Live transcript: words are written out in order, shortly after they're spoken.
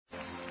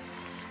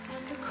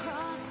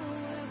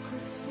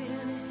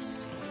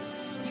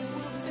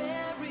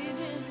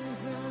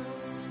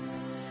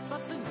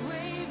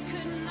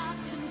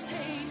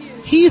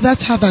He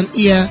that hath an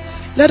ear,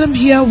 let him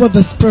hear what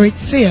the Spirit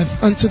saith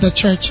unto the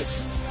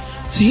churches.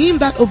 To him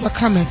that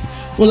overcometh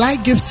will I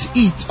give to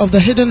eat of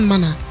the hidden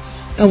manna,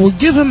 and will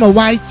give him a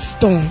white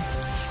stone,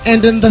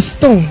 and in the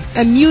stone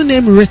a new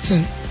name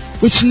written,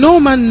 which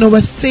no man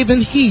knoweth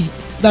saving he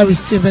that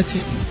receiveth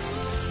it.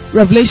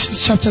 Revelation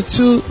chapter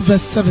 2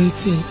 verse 17.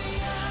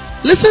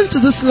 Listen to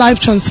this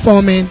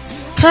life-transforming,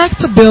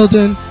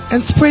 character-building,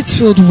 and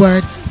spirit-filled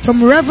word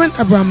from Reverend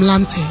Abraham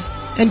Lante,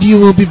 and you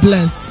will be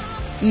blessed.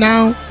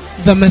 Now,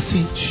 the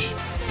message.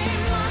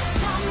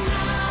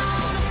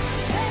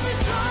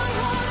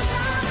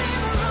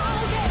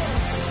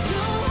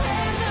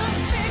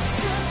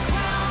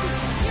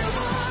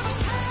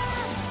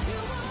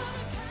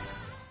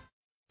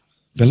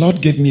 The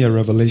Lord gave me a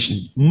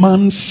revelation.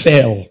 Man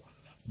fell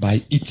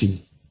by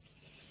eating.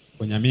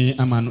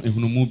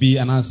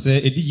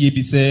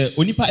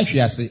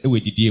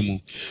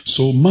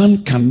 So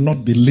man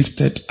cannot be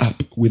lifted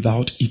up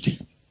without eating.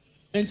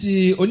 It's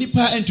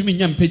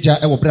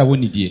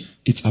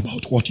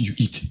about what you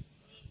eat.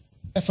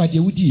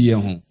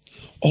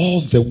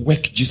 All the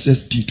work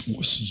Jesus did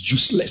was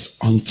useless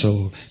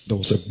until there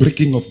was a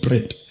breaking of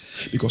bread.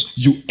 Because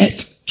you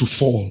ate to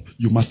fall,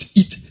 you must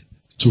eat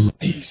to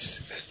rise.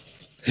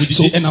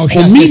 So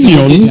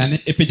communion,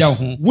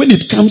 when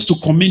it comes to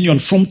communion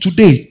from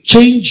today,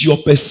 change your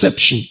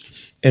perception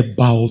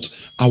about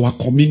our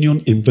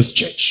communion in this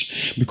church.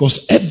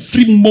 Because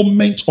every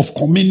moment of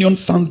communion,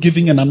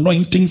 thanksgiving, and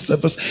anointing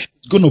service is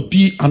going to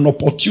be an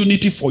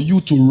opportunity for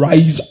you to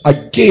rise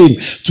again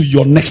to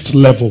your next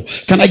level.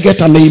 Can I get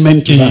an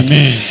amen to that?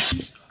 Amen.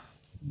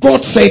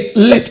 God said,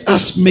 let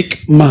us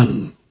make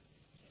man.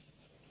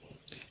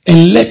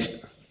 And let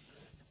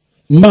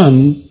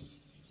man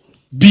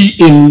be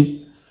in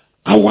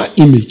our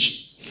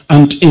image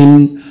and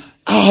in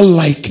our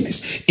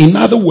likeness. In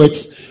other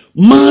words,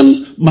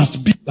 man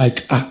must be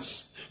like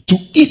us to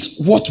eat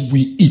what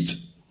we eat.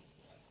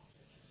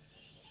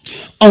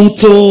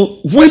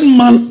 Until when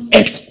man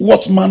ate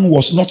what man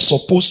was not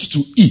supposed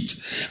to eat,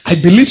 I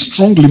believe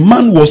strongly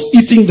man was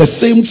eating the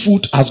same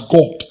food as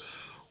God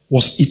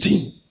was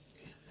eating.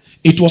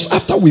 It was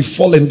after we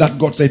fallen that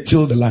God said,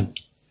 till the land.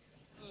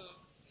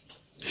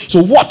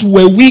 So what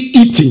were we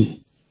eating?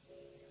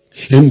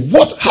 And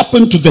what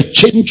happened to the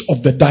change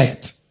of the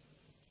diet?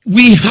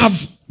 We have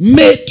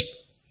made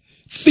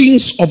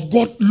things of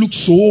God look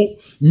so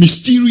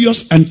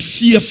mysterious and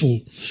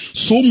fearful.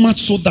 So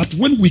much so that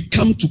when we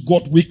come to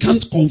God, we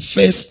can't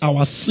confess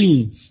our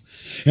sins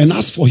and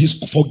ask for his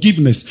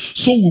forgiveness.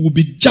 So we will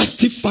be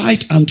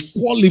justified and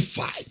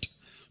qualified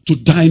to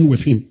dine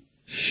with him.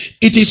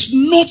 It is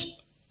not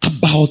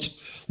about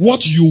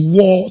what you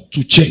wore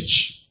to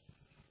church,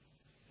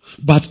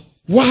 but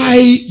why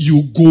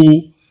you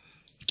go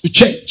to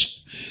church.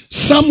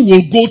 Some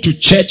will go to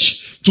church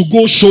to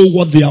go show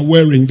what they are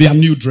wearing, their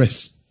new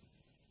dress.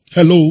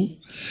 Hello?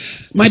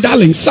 My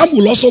darling, some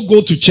will also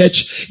go to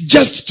church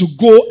just to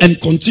go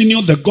and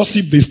continue the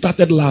gossip they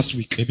started last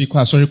week.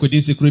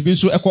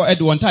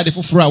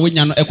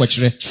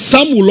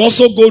 Some will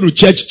also go to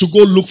church to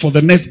go look for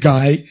the next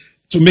guy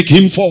to make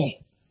him fall.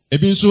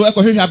 Some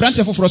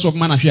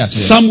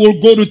will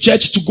go to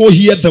church to go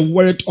hear the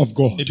word of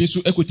God.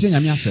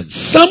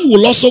 Some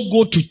will also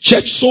go to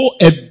church so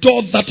a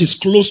door that is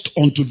closed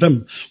unto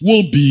them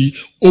will be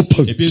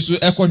open.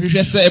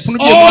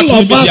 All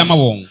of us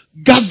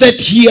gathered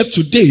here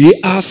today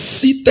are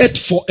seated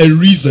for a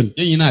reason.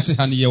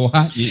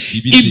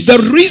 If the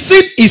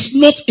reason is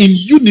not in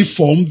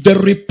uniform, the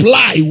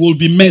reply will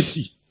be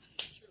mercy.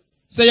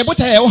 So the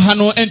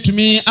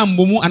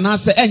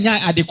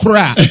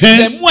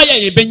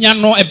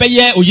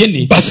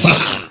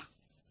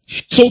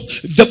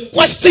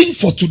question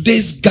for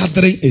today's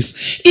gathering is,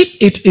 if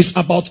it is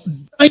about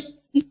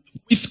dining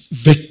with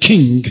the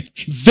king,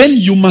 then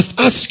you must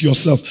ask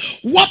yourself,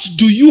 what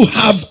do you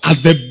have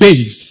at the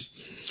base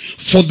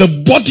for the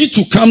body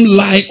to come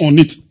lie on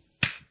it?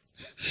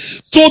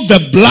 So the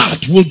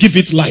blood will give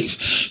it life.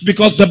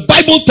 Because the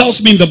Bible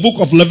tells me in the book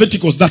of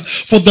Leviticus that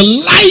for the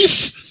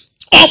life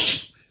of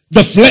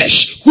the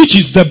flesh, which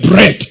is the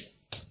bread,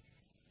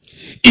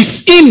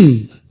 is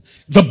in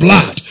the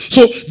blood.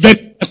 So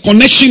the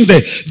connection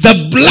there.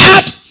 The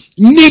blood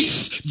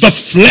needs the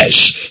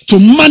flesh to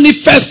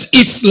manifest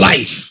its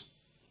life.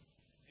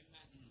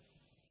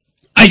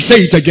 I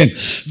say it again.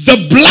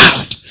 The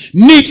blood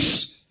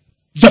needs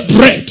the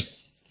bread,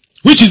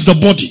 which is the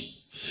body,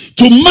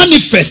 to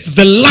manifest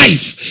the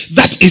life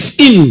that is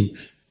in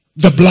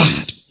the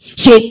blood.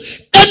 So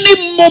any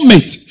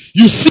moment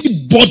you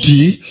see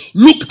body,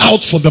 look out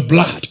for the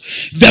blood.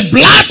 The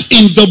blood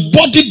in the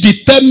body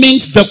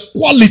determines the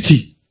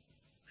quality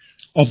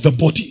of the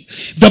body.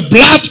 The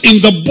blood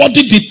in the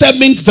body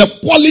determines the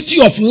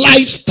quality of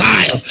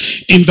lifestyle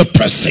in the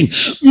person.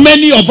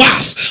 Many of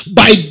us,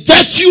 by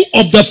virtue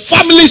of the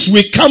families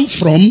we come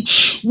from,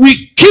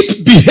 we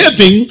keep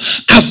behaving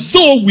as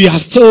though we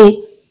are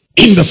still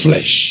in the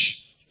flesh.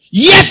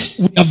 Yet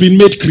we have been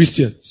made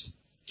Christians.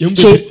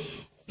 So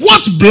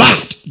what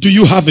blood do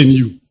you have in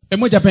you?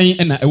 Emoja pen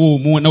na ewo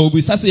mu na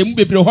obisa se emu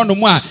bebre ho no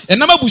mu a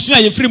enama busu a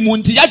yefiri mu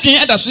nti yadwen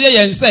eda so ye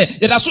yense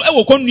yeda so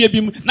ewo konnua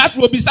bi mu na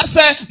afro obisa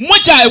se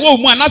moja ewo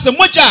mu ana se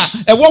moja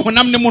ewo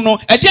honam ne mu no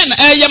ede na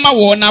eye ma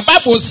wo na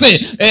Bible say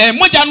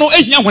moja no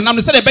ehia honam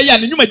no se de be ya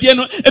ne nwumadie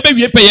no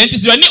ebewie peye nti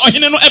se oni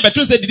ohene no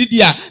ebeto se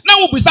dididi a na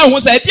wo busa ho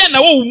se ede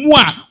na wo mu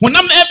a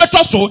honam no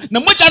ebeto so na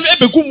moja no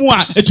ebegu mu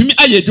a etumi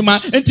aye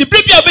adwuma nti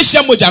bibia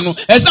obehia moja no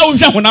esa wo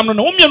hwa honam no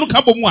na wo mienu ka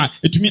bɔ mu a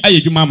etumi aye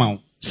adwuma ma wo.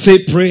 Say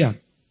prayer.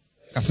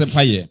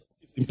 Kasempaye.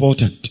 It's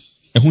important.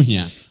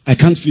 I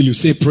can't feel you.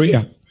 Say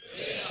prayer.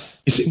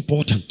 It's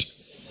important.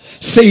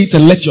 Say it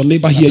and let your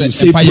neighbor hear you.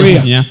 Say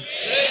prayer.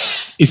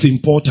 It's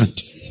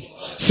important.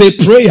 Say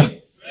prayer.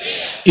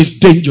 It's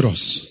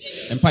dangerous.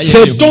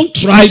 Say don't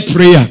try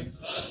prayer.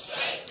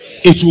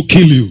 It will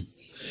kill you.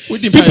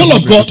 People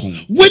of God,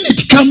 when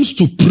it comes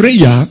to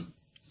prayer,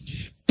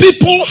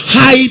 people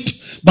hide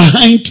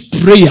behind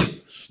prayer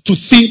to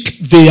think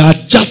they are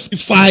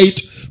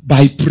justified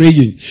by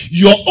praying.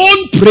 Your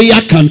own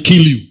prayer can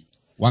kill you.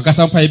 The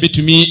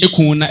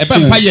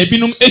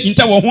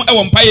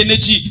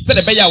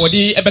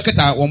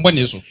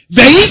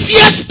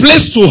easiest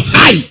place to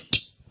hide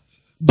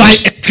by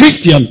a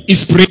Christian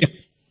is prayer.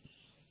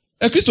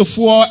 And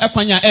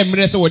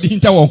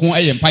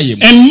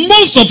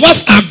most of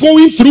us are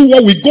going through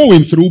what we're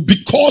going through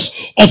because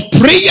of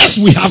prayers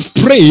we have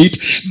prayed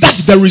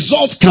that the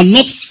results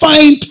cannot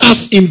find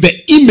us in the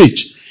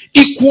image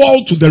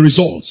equal to the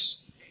results.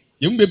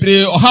 Give me a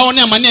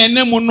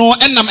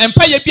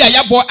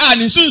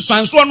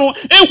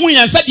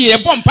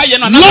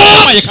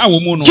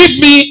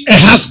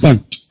husband.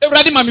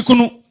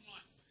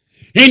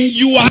 And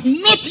you are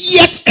not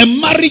yet a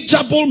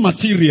marriageable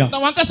material.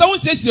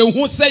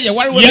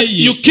 Yet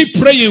you keep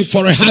praying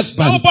for a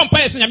husband.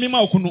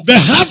 The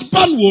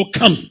husband will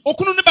come.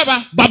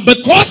 But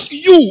because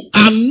you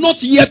are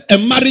not yet a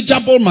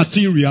marriageable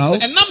material,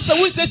 that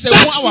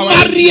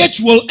marriage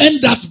will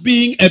end up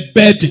being a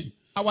burden.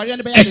 A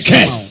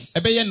curse, a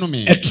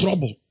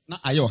trouble.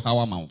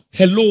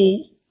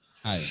 Hello.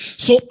 Hi.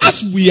 So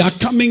as we are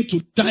coming to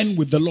time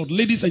with the Lord,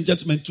 ladies and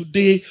gentlemen,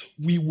 today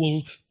we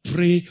will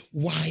pray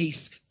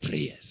wise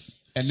prayers.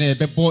 I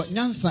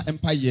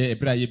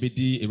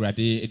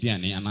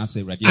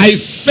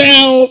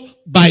fell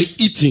by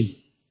eating.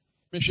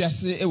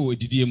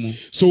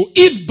 So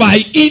if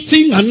by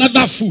eating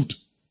another food,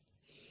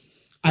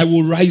 I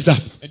will rise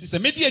up,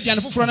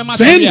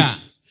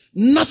 then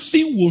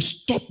nothing will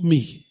stop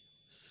me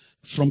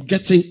from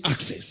getting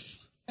access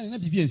to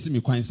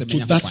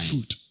that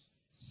food.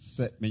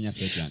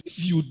 If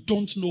you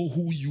don't know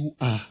who you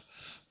are,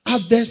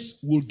 others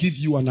will give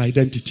you an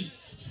identity.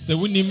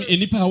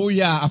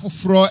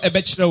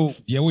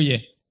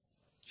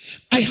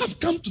 I have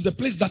come to the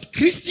place that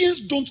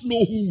Christians don't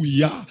know who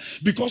we are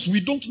because we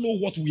don't know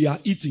what we are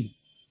eating.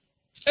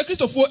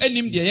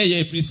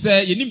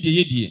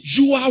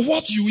 You are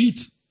what you eat.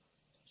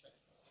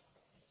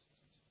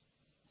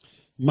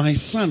 My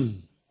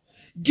son,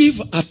 give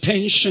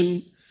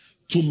attention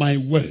to my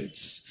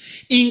words.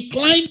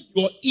 Incline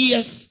your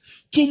ears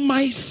to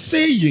my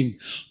saying.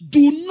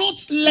 Do not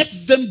let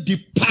them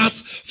depart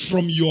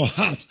from your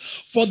heart,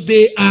 for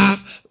they are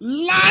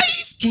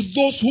life to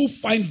those who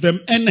find them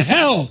and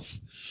health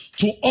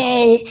to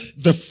all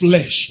the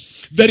flesh.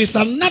 There is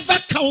another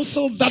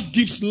counsel that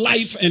gives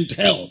life and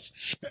health,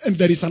 and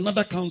there is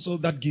another counsel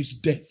that gives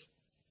death.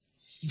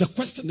 The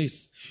question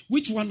is,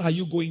 which one are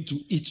you going to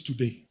eat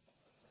today?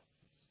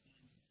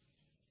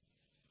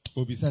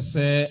 What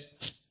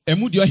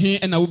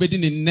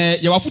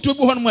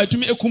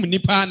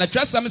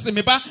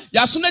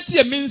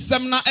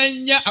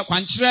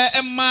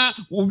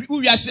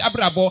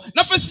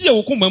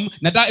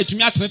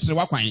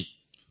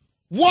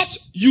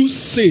you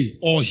say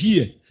or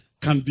hear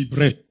can be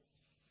bread.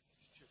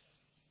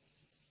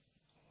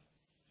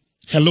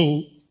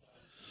 Hello?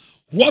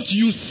 What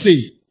you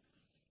say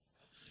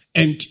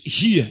and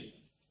hear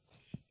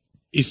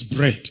is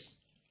bread.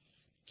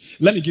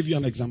 Let me give you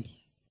an example.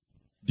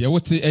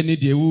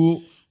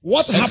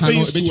 What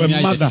happens to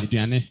a mother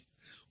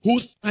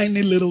whose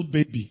tiny little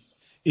baby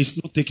is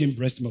not taking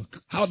breast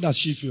milk? How does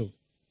she feel?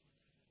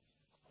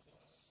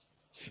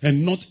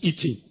 And not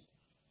eating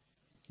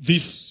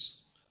these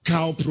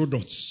cow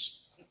products.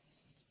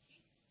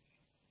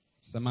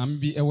 The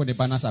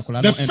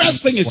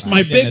first thing is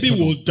my baby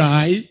will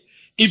die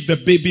if the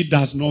baby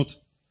does not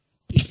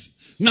eat.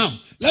 Now,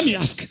 let me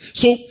ask.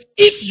 So,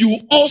 if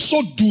you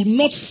also do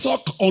not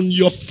suck on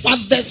your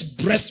father's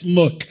breast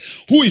milk,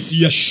 who is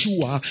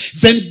Yeshua,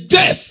 then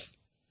death.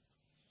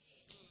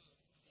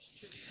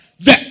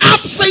 The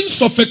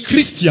absence of a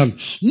Christian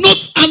not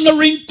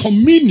honoring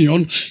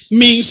communion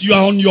means you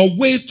are on your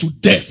way to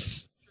death.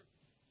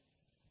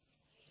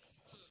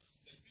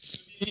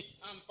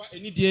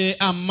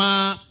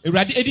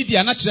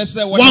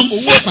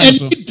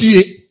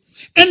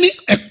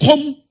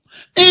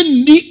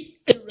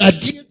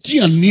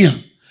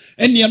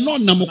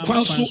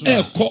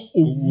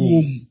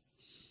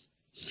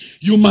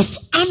 You must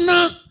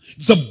honor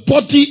the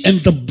body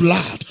and the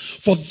blood,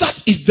 for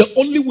that is the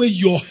only way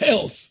your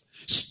health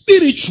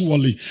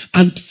spiritually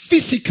and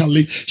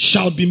physically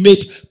shall be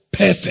made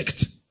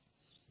perfect.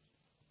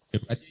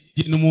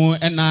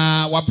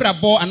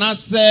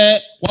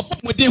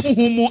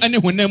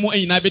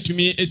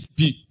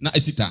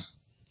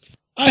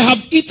 I have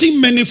eaten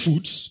many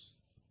foods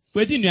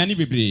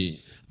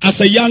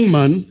as a young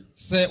man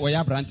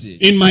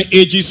in my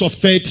ages of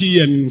 30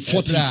 and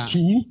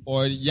 42.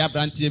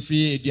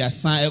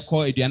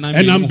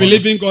 And I'm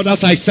believing God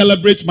as I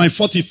celebrate my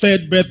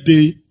 43rd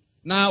birthday.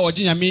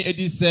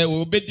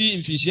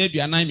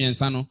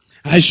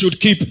 I should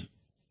keep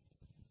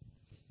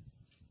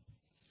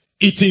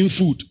eating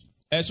food.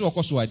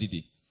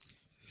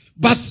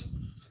 But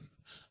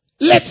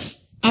let's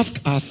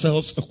ask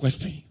ourselves a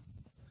question.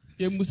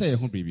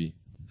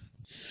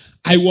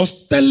 I was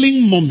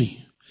telling mommy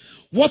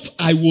what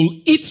I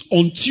will eat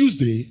on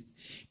Tuesday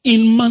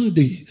in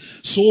Monday.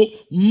 So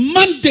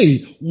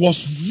Monday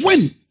was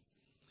when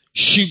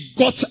she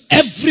got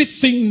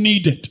everything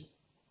needed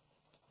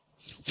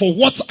for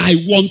what I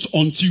want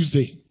on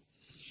Tuesday.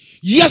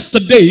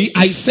 Yesterday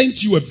I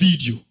sent you a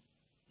video,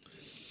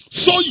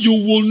 so you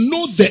will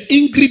know the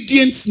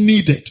ingredients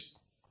needed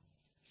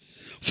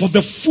for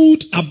the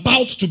food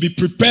about to be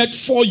prepared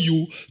for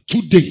you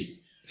today.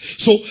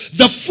 So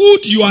the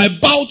food you are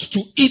about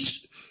to eat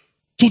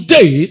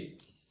today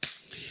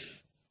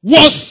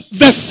was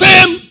the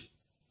same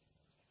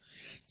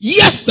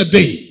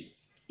yesterday.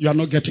 You are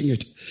not getting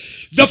it.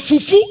 The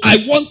fufu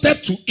I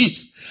wanted to eat,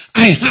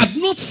 I had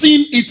not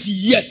seen it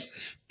yet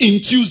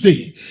in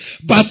Tuesday,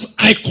 but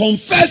I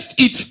confessed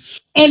it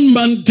on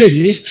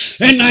Monday,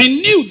 and I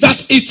knew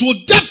that it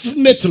would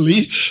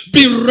definitely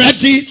be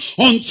ready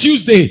on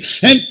Tuesday.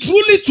 And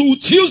truly to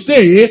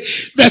Tuesday,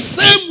 the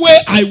same way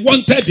I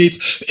wanted it,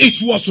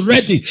 it was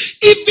ready,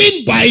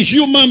 even by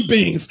human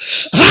beings.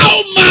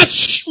 How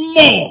much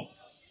more?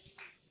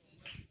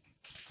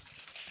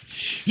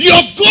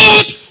 Your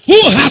God,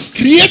 who has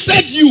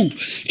created you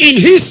in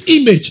his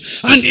image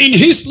and in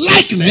his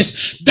likeness,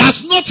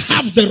 does not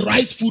have the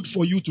right food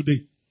for you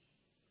today.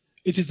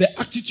 It is the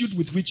attitude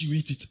with which you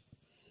eat it.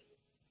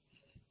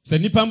 Se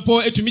nipa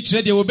mpo etumi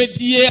kire de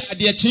obedie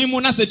ade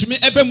chimu na se etumi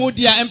ebe mu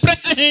dia empre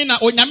ahen na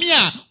onyame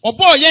a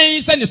obo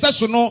yen se ne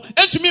seso no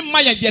etumi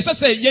mma ye de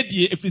se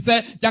yedie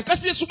efrise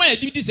jankase suma ye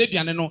di se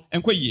duane no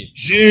enko yie.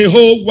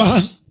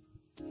 Jehovah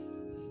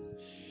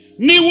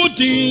ni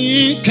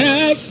wudi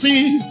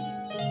kasi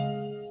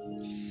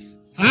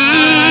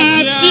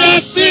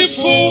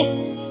atiasifo.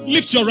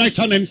 Lift your right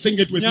hand and sing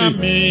it with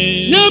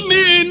me.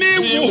 Nyame ni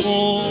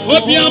wo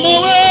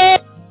obiamowe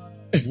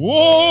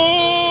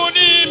wo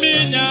ni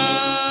minya.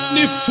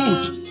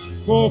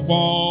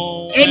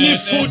 Any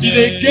food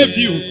they gave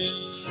you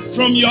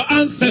from your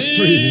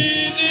ancestry,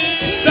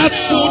 that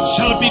food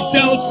shall be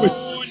dealt with.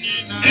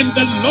 And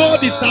the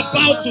Lord is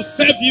about to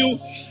serve you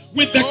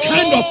with the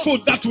kind of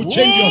food that will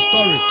change your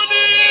story.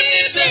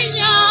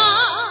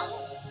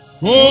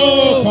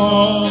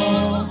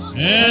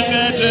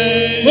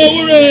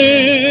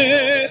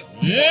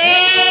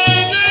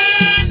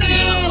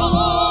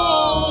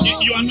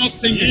 You are not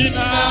singing.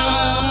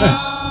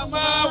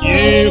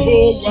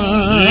 Jehovah,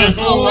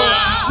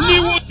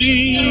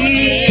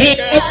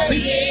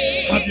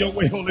 have your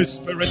way, Holy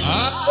Spirit.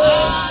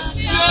 Have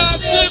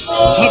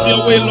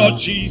your way, Lord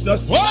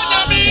Jesus.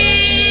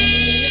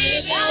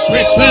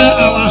 Prepare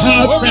our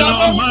hearts and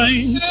our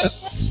minds,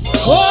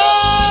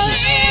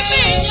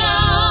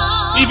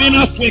 even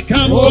as we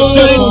come to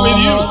dine with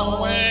you.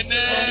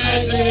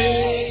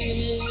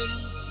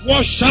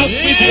 Wash us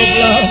with your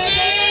blood.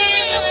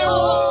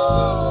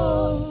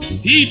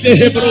 He the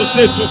Hebrews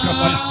said to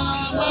Kapaya.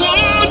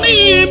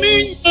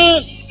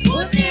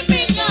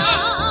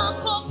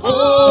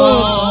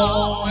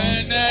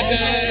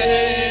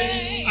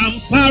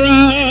 Ampara.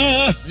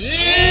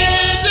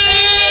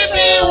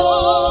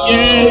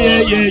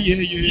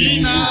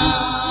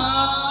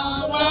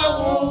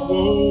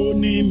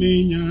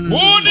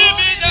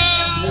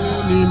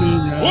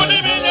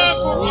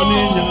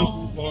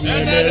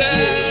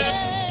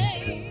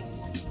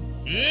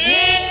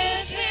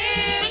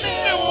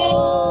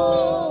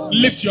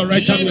 Lift your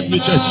right hand with me,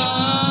 church.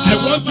 I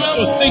want you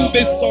to sing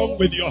this song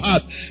with your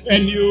heart.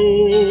 And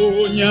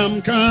you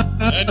nyamka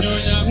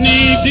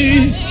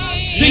nidi.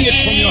 Sing it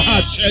from your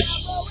heart, church.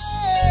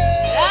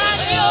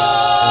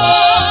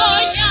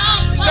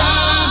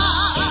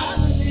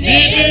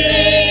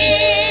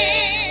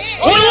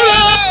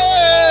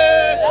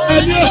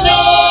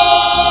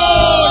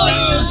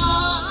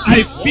 I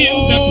feel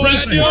the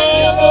presence.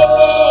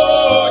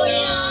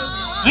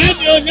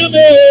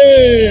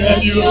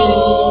 And you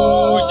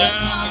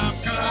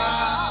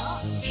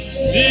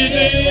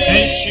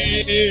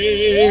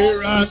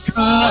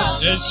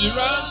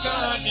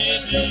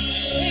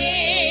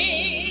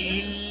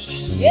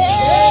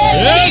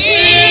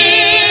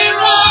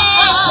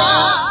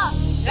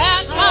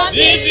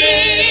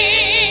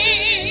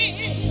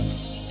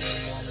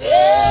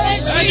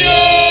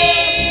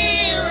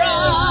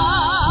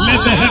let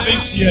the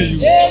heavens hear you.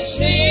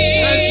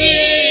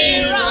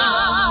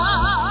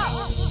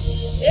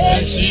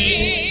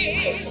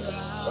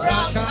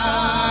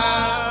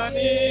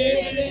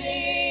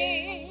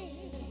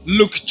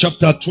 Luke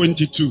chapter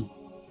 22.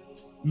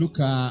 Luke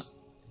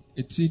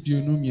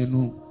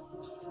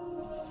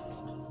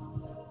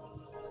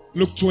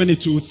Luke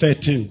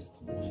 22:13.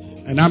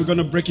 And I'm going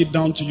to break it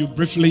down to you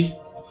briefly,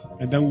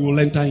 and then we will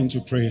enter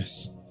into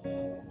prayers.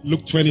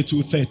 Luke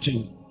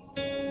 22:13.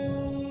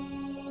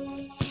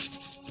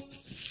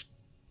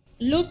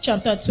 Luke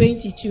chapter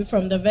 22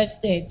 from the verse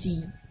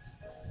 13.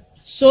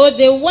 So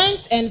they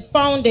went and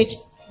found it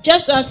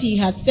just as he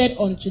had said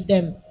unto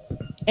them,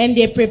 and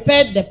they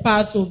prepared the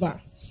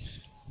Passover.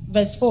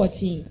 Verse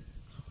 14.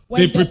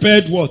 They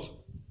prepared what?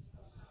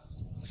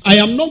 I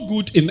am not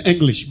good in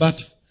English,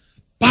 but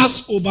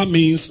Passover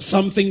means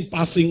something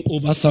passing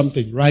over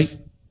something, right?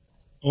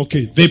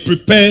 Okay, they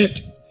prepared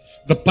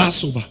the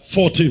Passover.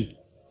 14.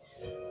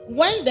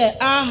 When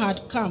the hour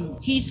had come,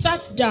 he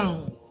sat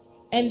down,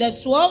 and the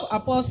 12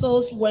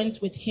 apostles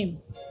went with him.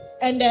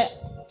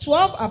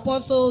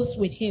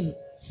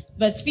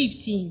 Verse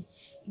 15.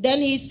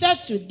 Then he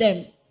said to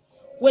them,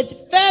 with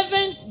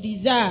fervent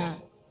desire,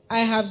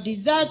 I have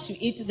desired to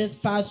eat this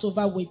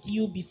Passover with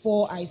you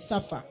before I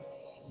suffer.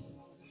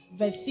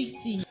 Verse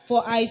 16.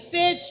 For I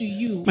say to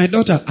you, my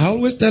daughter, I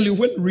always tell you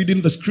when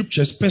reading the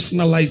scriptures,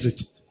 personalize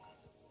it.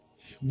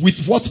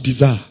 With what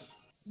desire?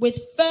 With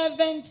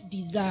fervent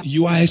desire.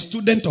 You are a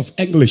student of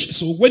English,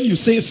 so when you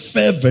say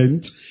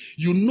fervent,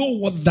 you know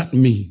what that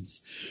means.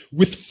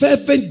 With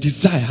fervent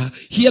desire,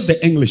 hear the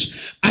English.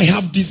 I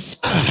have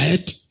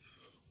desired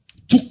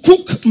to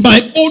cook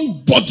my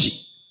own body.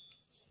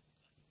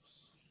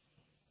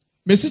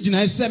 And eat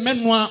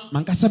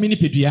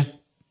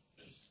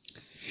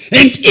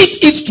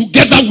it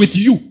together with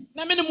you.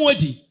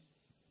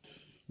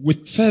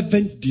 With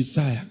fervent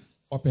desire.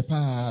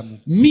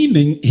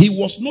 Meaning he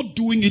was not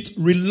doing it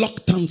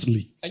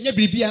reluctantly,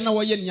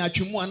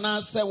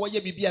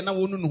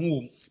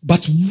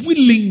 but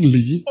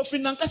willingly.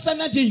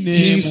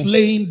 He is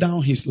laying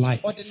down his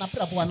life. I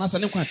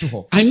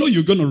know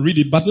you're going to read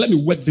it, but let me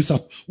work this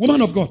up.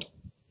 Woman of God,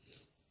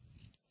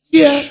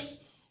 here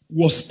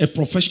was a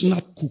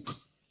professional cook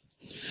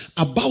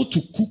about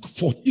to cook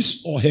for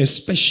his or her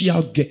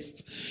special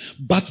guest,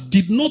 but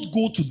did not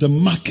go to the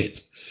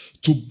market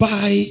to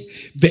buy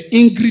the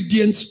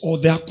ingredients or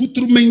the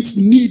accoutrements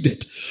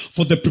needed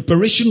for the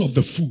preparation of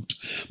the food.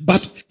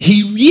 But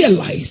he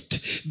realized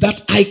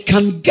that I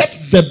can get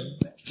the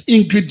best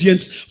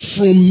ingredients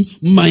from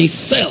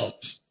myself.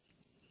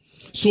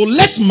 So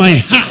let my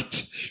heart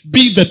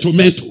be the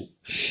tomato.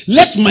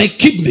 Let my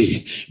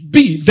kidney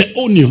be the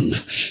onion.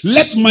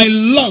 Let my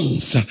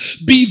lungs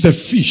be the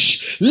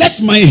fish.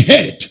 Let my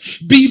head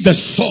be the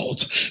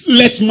salt.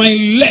 Let my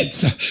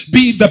legs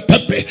be the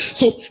pepper.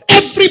 So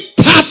every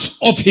part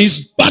of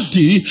his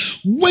body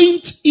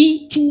went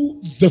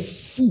into the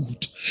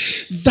food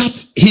that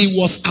he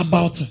was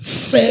about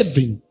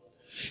serving.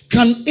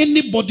 Can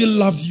anybody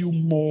love you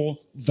more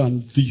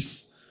than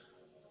this?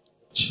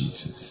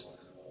 Jesus.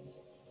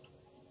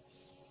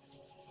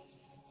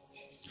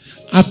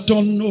 I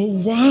don't know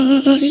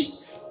why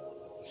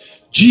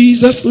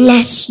Jesus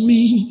loves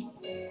me.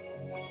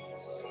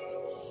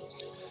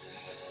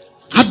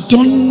 I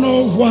don't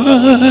know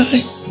why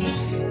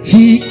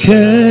he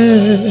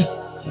cares.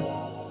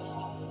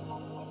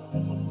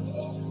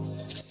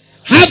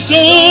 I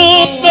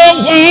don't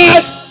know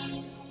why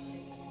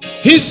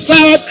he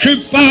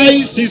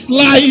sacrificed his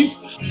life.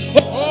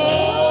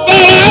 Oh,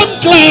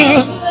 I'm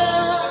glad.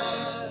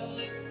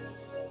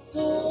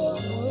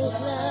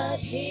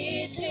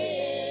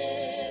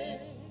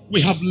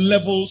 We have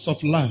levels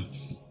of love.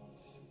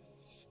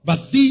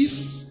 But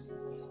this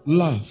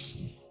love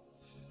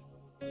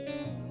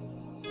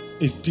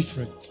is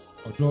different.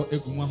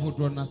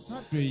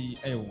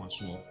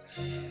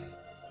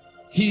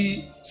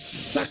 He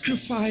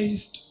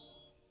sacrificed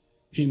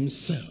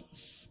himself,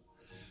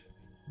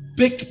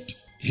 baked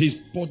his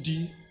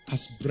body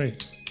as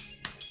bread.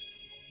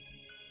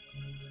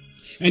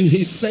 And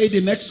he said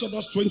in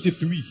Exodus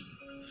 23,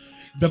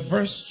 the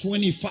verse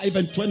 25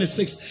 and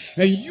 26,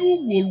 and you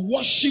will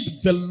worship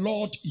the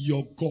Lord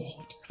your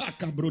God.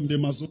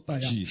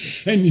 Jesus.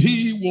 And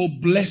he will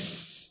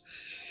bless.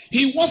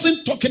 He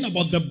wasn't talking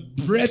about the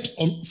bread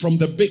from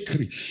the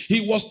bakery.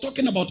 He was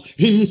talking about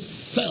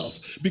himself,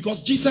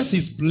 because Jesus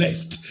is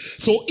blessed.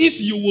 So if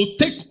you will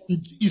take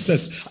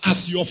Jesus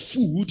as your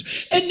food,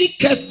 any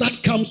curse that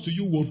comes to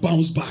you will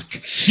bounce back.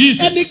 Jesus.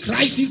 Any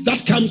crisis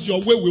that comes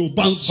your way will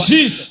bounce back.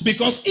 Jesus.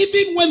 Because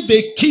even when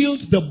they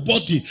killed the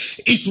body,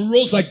 it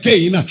rose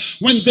again.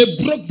 When they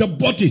broke the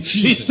body,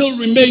 it still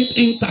remained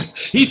intact.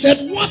 He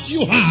said, what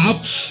you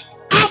have,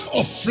 arm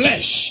of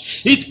flesh,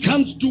 it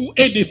can't do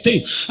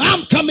anything.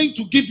 I'm coming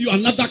to give you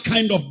another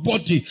kind of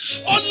body.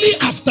 Only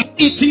after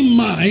eating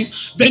mine,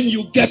 then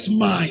you get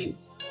mine.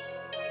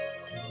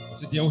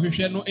 Today,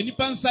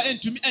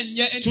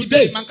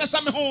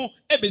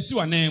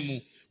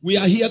 we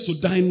are here to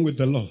dine with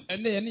the Lord.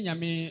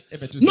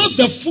 Not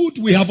the food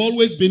we have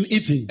always been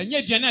eating.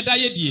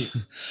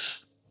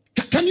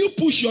 Can you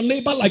push your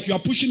neighbor like you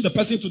are pushing the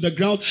person to the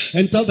ground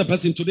and tell the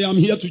person, today I'm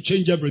here to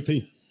change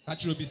everything? I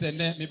said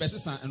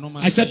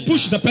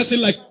push the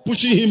person like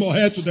pushing him or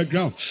her to the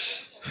ground.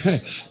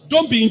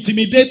 Don't be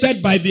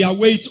intimidated by their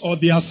weight or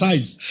their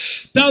size.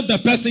 Tell the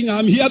person,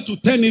 I'm here to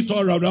turn it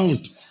all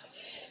around.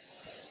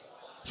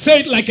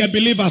 Say it like a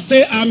believer.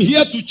 Say, I'm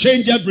here to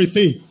change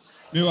everything.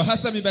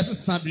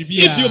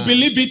 If you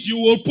believe it, you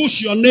will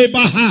push your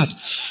neighbor hard.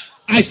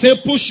 I say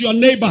push your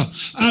neighbor.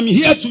 I'm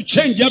here to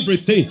change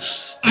everything.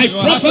 I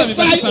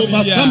prophesy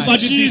over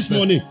somebody this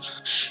morning.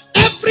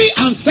 Every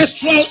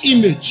ancestral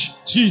image,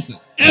 Jesus.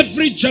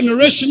 Every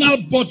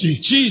generational body,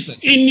 Jesus.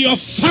 In your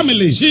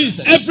family,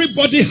 Jesus.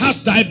 Everybody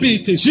has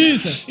diabetes,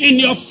 Jesus.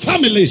 In your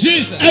family,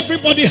 Jesus.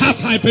 Everybody has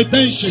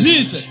hypertension,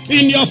 Jesus.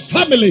 In your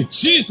family,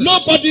 Jesus.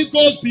 Nobody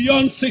goes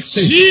beyond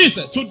 60.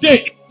 Jesus.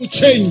 Today,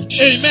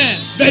 change.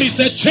 Amen. There is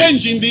a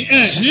change in the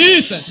air.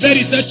 Jesus. There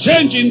is a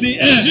change in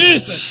the air.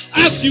 Jesus.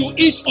 As you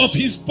eat of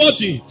his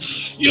body,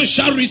 you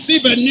shall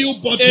receive a new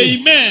body.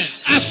 Amen.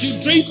 As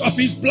you drink of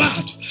his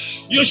blood,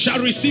 you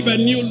shall receive a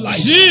new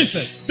life.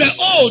 Jesus. The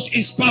old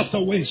is passed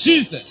away.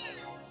 Jesus.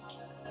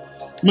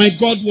 My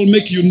God will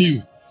make you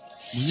new.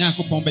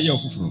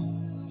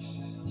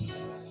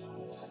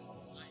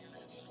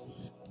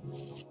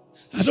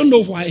 I don't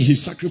know why he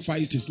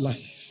sacrificed his life.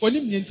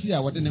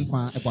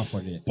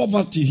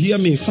 Poverty, hear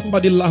me.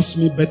 Somebody loves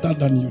me better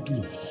than you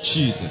do.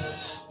 Jesus.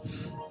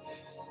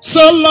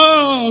 So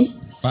long.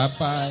 Bye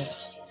bye.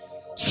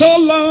 So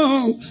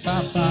long.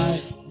 Bye bye.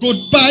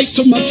 Goodbye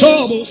to my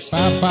troubles.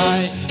 Bye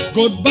bye.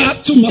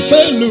 Goodbye to my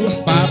failure.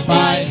 Bye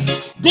bye.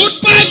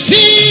 Goodbye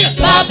fear.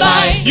 Bye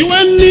bye. You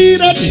ain't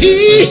needed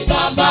here.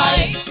 Bye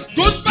bye.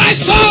 Goodbye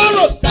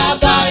sorrow. Bye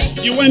bye.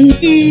 You ain't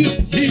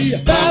needed here.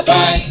 Bye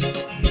bye.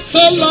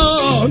 So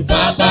long.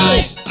 Bye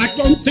bye. I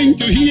don't think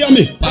you hear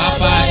me. Bye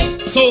bye.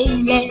 So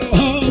long.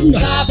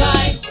 Bye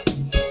bye.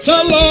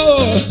 So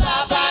long.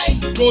 Bye bye.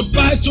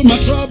 Goodbye to my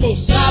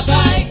troubles. Bye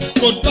bye.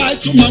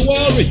 Goodbye to my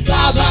worry.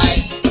 Bye bye.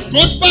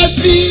 Goodbye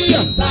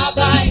fear. Bye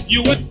bye.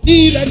 You ain't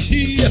needed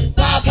here.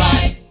 Bye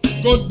bye.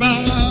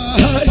 Goodbye.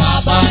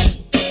 Bye bye.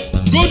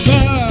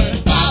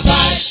 Goodbye. Bye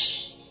bye.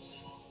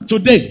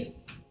 Today,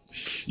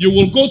 you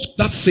will go to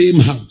that same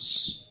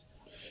house,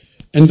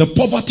 and the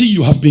poverty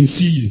you have been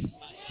seeing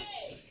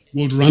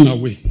will run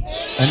away.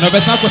 I am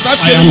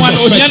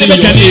expecting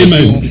your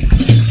amen.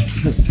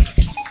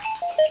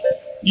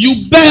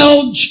 You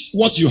belch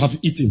what you have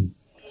eaten.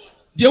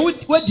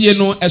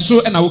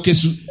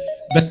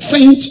 The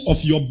scent of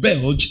your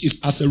belch is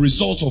as a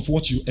result of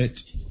what you ate.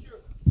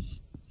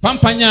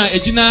 Pampanya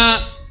ejina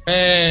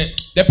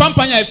the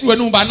pampanya ifri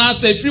wenu ba na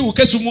say ifri wo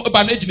kesu mu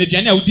ba na ejina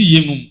aduane a wodi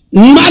yem.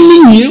 Mani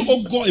nye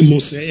ogo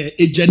emose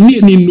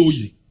ejani ni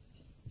noye.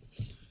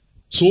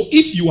 So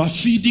if you are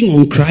feeding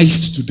on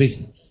Christ today,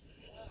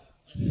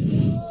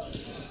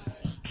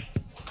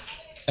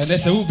 only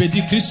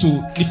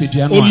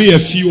a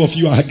few of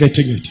you are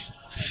getting it.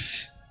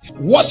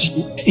 What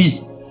you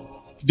eat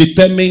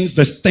determines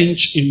the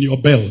stench in your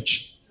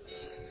belch.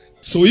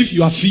 So if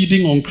you are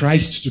feeding on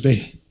Christ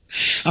today,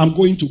 I'm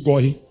going to go.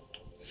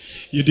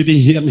 You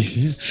didn't hear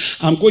me.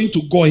 I'm going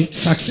to go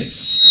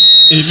success.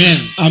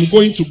 Amen. I'm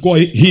going to go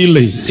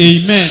healing.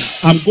 Amen.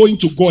 I'm going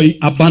to go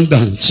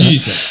abundance.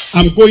 Jesus.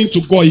 I'm going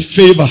to go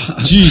favor.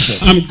 Jesus.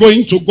 I'm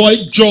going to go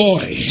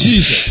joy.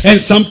 Jesus.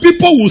 And some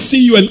people will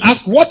see you and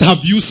ask, what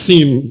have you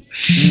seen?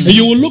 And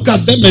you will look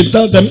at them and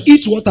tell them,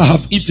 eat what I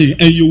have eaten,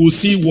 and you will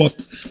see what?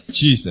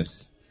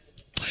 Jesus.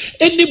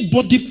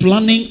 Anybody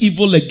planning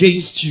evil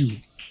against you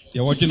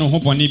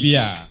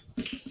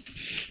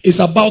is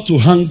about to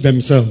hang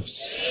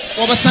themselves.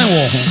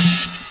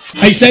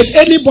 I said,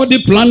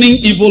 anybody planning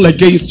evil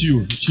against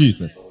you,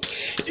 Jesus,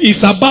 is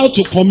about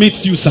to commit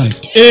suicide.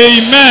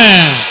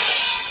 Amen.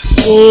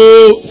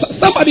 Oh,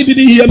 somebody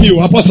didn't hear me,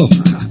 Apostle.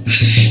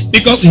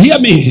 Because hear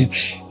me,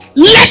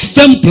 let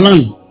them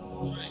plan.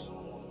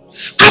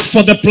 As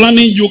for the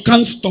planning, you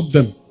can't stop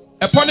them.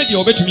 But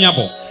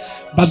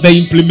the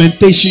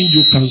implementation,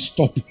 you can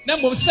stop. He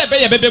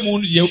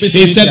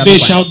said, they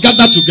shall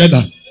gather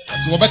together,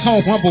 but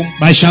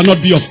shall not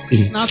be of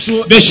pain.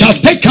 They shall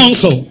take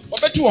counsel.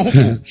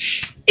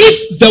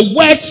 If the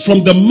words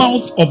from the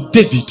mouth of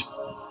David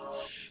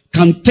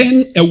can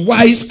turn a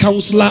wise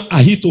counselor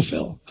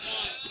Ahithophel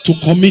to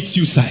commit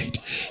suicide,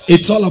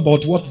 it's all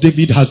about what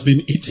David has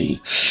been eating.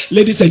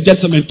 Ladies and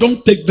gentlemen,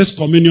 don't take this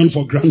communion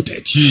for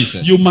granted.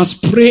 Jesus. You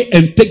must pray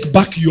and take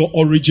back your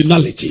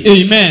originality.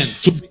 Amen.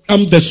 To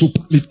become the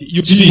superlity.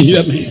 You didn't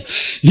hear me.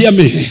 Hear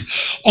me.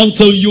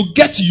 Until you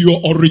get your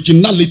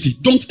originality,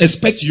 don't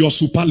expect your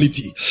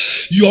superlity.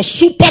 Your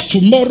super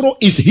tomorrow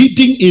is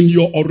hidden in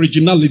your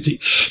originality,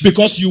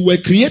 because you were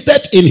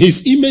created in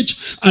his image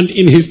and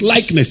in his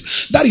likeness.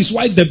 That is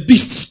why the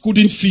beasts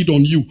couldn't feed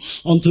on you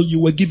until you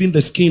were given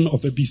the skin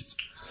of a beast.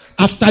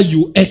 After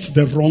you ate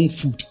the wrong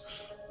food.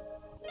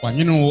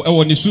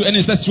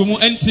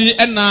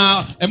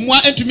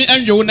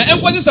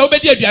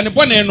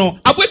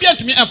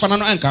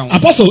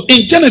 Apostle,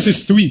 in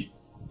Genesis 3,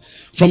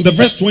 from the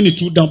verse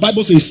 22 down,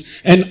 Bible says,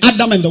 and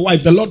Adam and the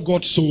wife, the Lord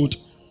God sewed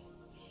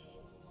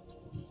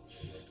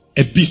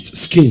a beast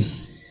skin,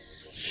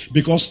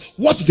 because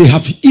what they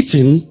have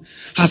eaten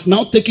has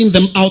now taken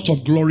them out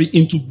of glory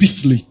into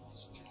beastly.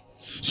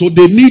 So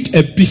they need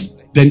a beast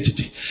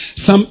identity.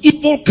 Some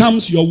evil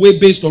comes your way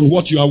based on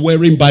what you are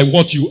wearing by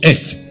what you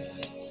ate.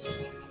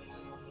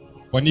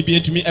 Now,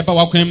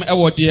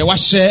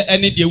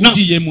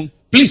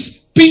 please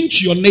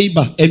pinch your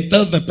neighbor and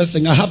tell the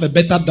person, I have a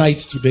better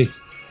diet today.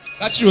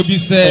 Oh,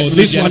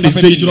 this one is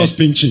dangerous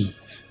pinching.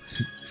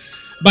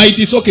 But it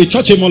is okay.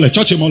 Chochemole.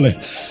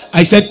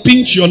 I said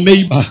pinch your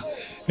neighbor.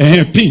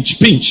 Pinch.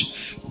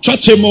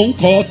 Chochemo.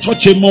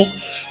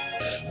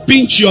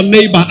 Pinch your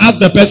neighbor. Ask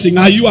the person,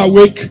 are you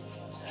awake?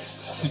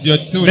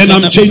 Then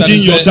I'm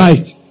changing your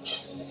diet.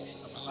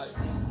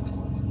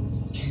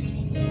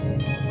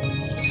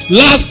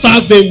 Last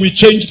Thursday we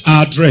changed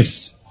our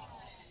dress.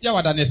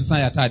 How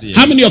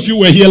many of you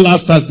were here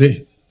last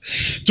Thursday?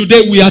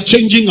 Today we are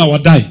changing our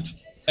diet.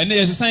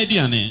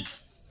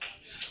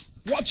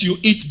 What you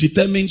eat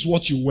determines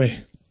what you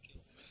wear.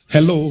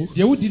 Hello?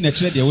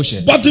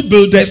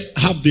 Bodybuilders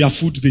have their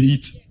food they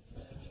eat.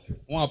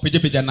 There are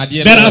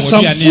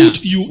some food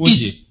you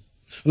eat,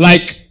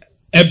 like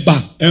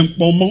eba and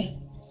pomo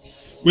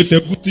with a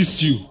good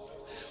stew.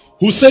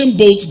 Usain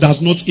Bolt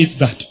does not eat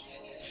that.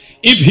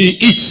 If he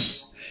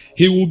eats,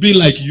 he will be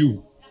like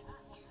you.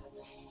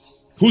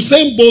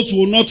 Usain Bolt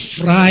will not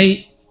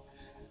fry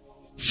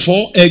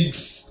 4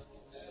 eggs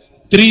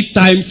 3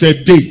 times a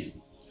day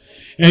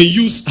and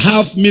use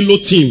half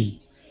Milotin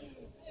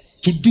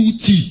to do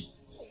tea.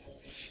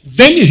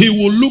 Then he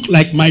will look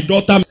like my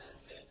daughter.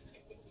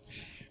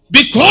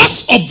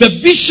 Because of the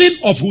vision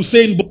of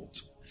Usain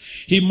Bolt,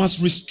 he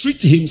must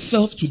restrict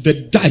himself to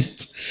the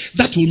diet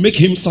that will make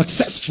him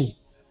successful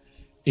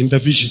in the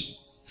vision.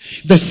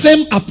 The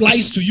same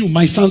applies to you,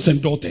 my sons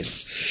and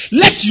daughters.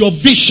 Let your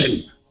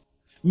vision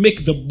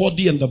make the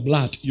body and the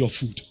blood your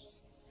food.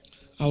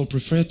 I would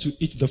prefer to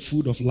eat the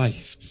food of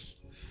life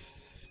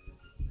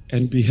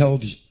and be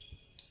healthy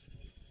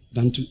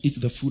than to eat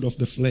the food of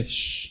the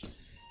flesh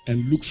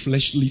and look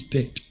fleshly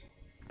dead.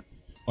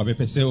 Ask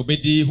your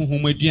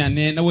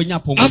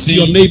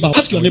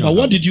neighbor,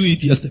 what did you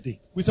eat yesterday?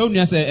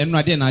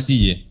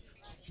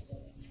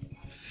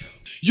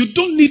 You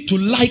don't need to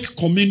like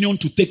communion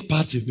to take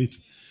part in it.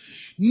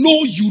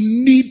 No, you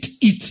need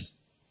it.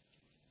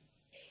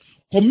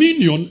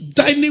 Communion,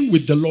 dining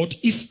with the Lord,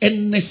 is a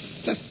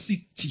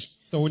necessity.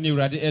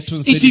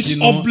 It is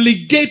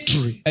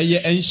obligatory.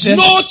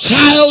 No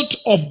child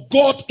of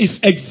God is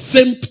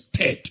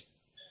exempted.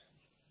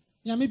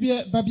 I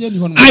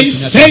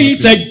say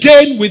it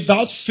again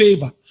without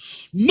favor.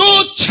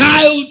 No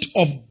child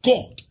of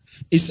God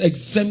is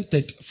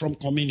exempted from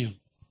communion.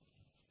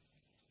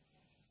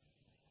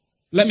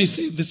 Let me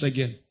say this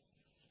again.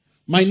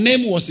 My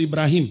name was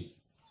Ibrahim,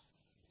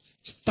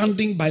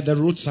 standing by the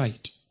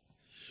roadside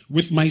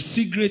with my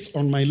cigarette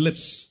on my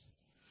lips,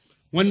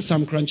 when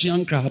Sam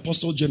Kranchiankra,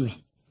 Apostle General,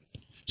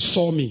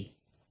 saw me,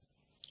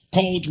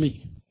 called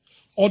me,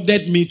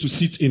 ordered me to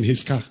sit in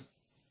his car.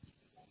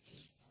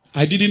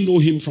 I didn't know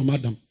him from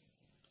Adam.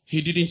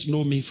 He didn't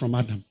know me from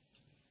Adam.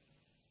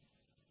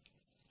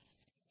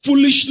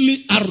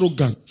 Foolishly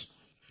arrogant,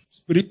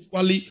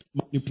 spiritually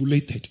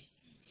manipulated,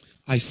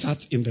 I sat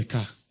in the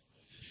car.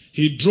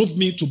 He drove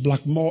me to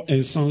Blackmore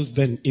and Sons,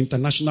 then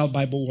International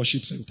Bible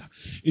Worship Center.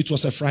 It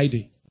was a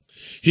Friday.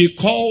 He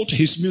called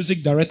his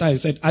music director and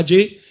said,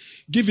 Ajay,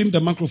 give him the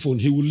microphone.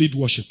 He will lead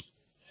worship.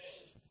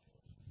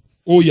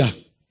 Oh yeah.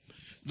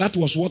 That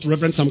was what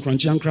Reverend Sam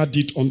Kranchiankra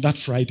did on that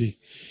Friday.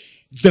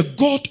 The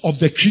God of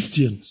the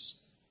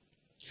Christians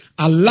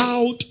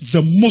allowed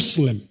the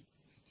Muslim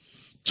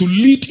to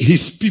lead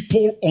his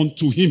people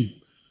unto him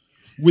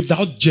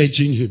without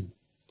judging him.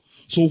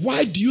 So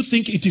why do you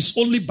think it is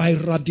only by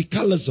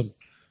radicalism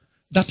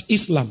that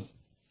Islam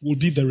will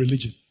be the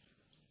religion?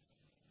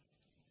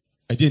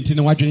 You didn't get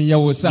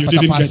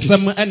it.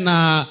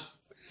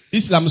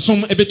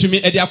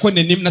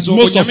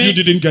 Most of you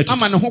didn't get it.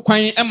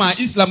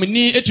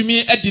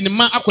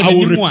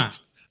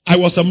 I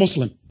was a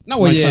Muslim.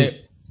 My son.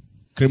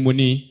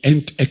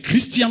 And a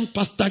Christian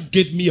pastor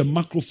gave me a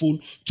microphone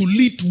to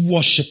lead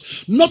worship.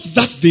 Not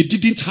that they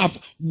didn't have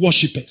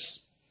worshippers.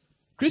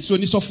 The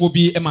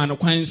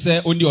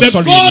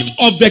God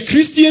of the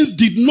Christians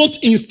did not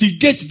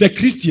instigate the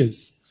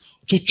Christians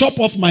to chop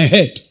off my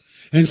head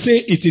and say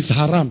it is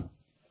haram.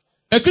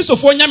 That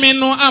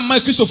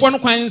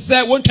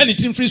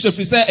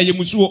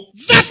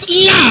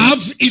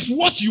love is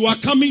what you are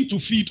coming to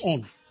feed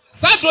on.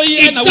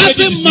 It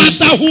doesn't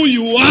matter who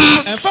you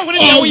are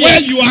or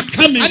where you are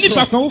coming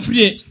from.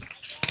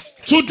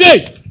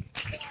 Today,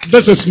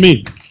 this is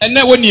me.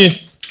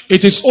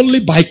 It is only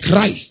by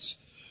Christ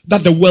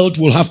that the world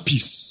will have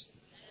peace.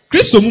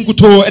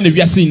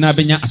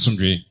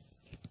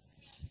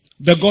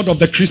 The God of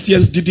the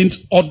Christians didn't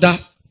order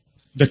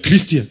the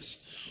Christians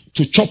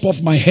to chop off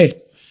my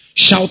head,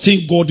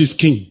 shouting, God is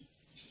king.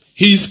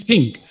 He is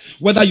king,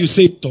 whether you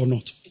say it or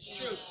not.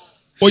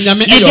 You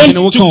don't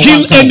to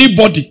kill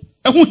anybody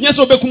to prove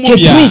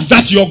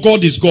that your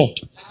God is God.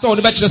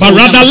 But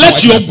rather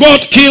let your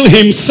God kill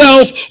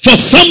himself for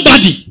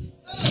somebody.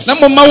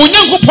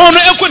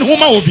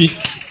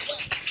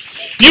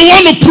 You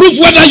want to prove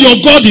whether your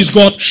God is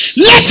God?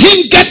 Let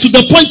him get to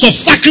the point of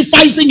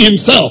sacrificing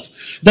himself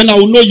then I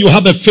will know you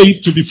have a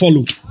faith to be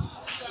followed.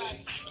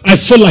 I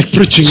feel like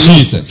preaching now.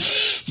 Jesus.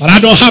 But I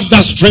don't have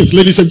that strength,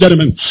 ladies and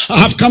gentlemen. I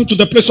have come to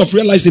the place of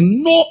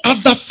realizing no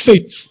other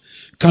faith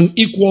can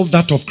equal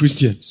that of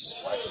Christians.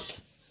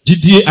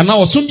 Come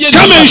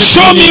and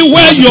show me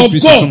where your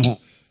God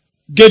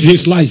gave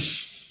his life.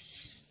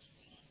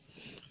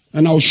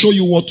 And I'll show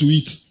you what to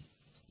eat.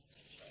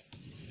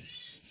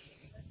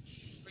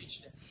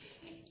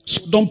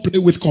 So don't play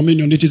with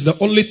communion. It is the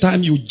only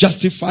time you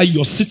justify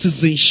your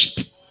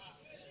citizenship.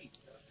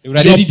 Your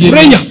prayer,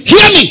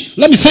 hear me,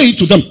 let me say it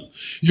to them.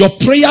 Your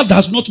prayer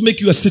does not make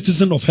you a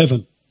citizen of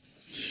heaven.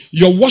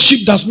 Your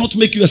worship does not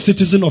make you a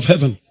citizen of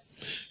heaven.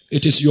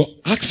 It is your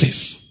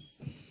access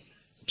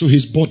to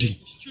his body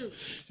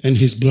and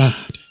his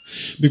blood.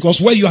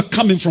 Because where you are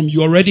coming from,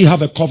 you already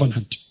have a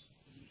covenant.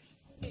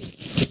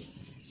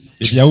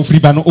 Your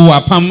father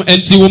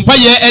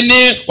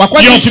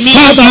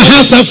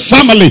has a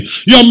family.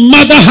 Your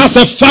mother has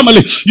a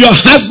family. Your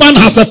husband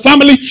has a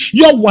family.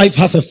 Your wife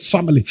has a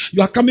family.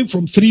 You are coming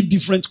from 3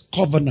 different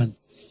covenants.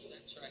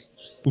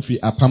 All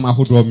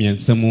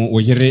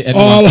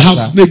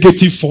have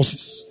negative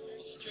forces.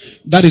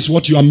 That is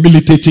what you are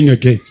militating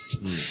against.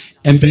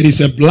 And there is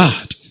a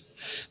blood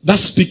that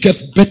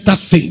speaketh better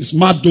things.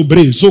 I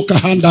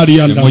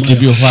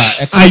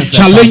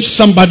challenge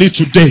somebody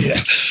today.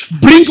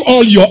 Bring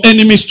all your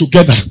enemies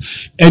together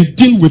and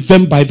deal with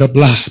them by the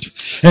blood.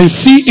 And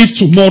see if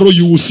tomorrow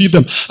you will see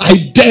them.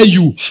 I dare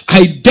you.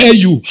 I dare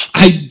you.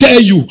 I dare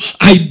you.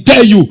 I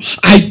dare you.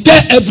 I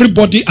dare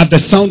everybody at the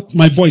sound of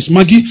my voice.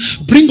 Maggie,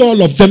 bring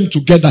all of them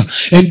together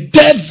and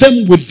dare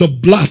them with the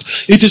blood.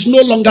 It is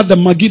no longer the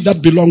Maggie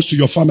that belongs to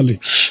your family.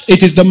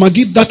 It is the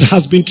Maggie that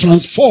has been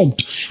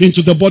transformed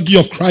into the body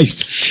of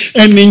Christ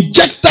and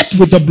injected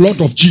with the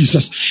blood of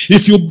Jesus.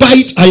 If you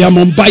bite, I am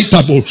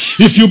unbiteable.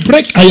 If you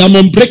break, I am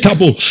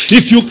unbreakable.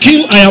 If you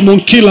kill, I am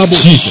unkillable.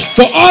 Jesus.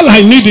 For all I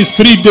need is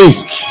 3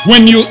 days.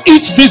 When you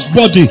eat this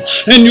body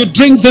and you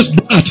drink this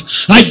blood,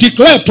 I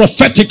declare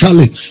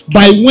prophetically,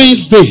 by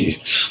Wednesday,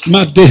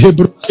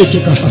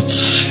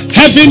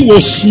 heaven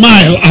will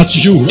smile at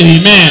you.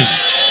 Amen.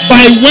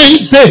 By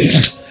Wednesday,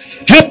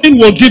 heaven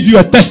will give you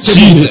a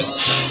testimony. Jesus.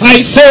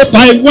 I say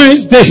by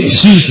Wednesday,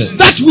 Jesus,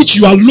 that which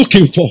you are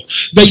looking for,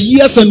 the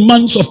years and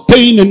months of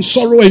pain and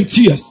sorrow and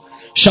tears,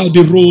 shall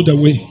be rolled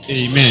away.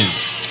 Amen.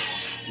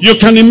 You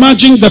can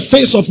imagine the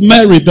face of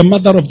Mary, the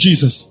mother of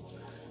Jesus,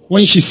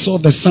 when she saw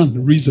the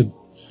sun risen.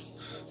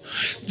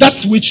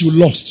 That which you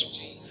lost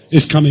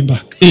is coming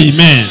back.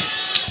 Amen.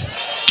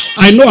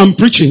 I know I'm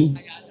preaching.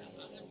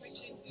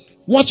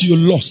 What you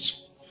lost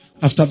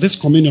after this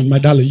communion, my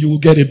darling, you will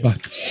get it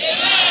back.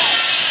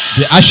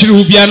 Should I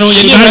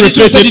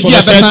repeat it for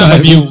the first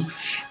time?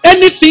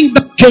 Anything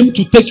that came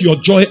to take your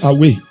joy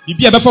away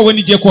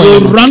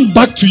will run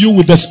back to you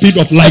with the speed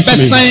of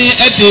lightning,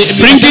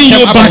 bringing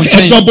you back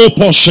a double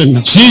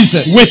portion.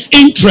 Jesus. With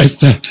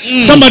interest.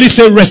 Somebody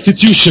say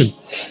restitution.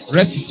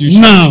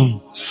 Restitution.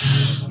 Now,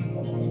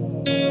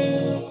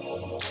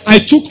 I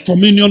took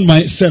communion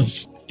myself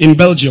in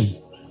Belgium.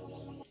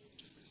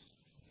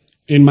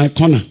 In my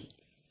corner,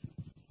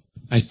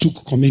 I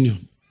took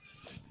communion.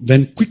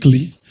 Then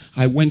quickly,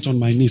 I went on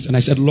my knees and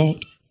I said, Lord,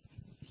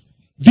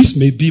 this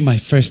may be my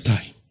first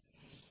time,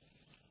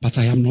 but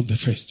I am not the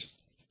first.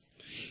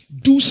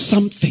 Do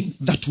something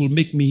that will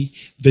make me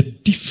the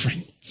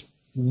different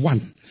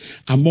one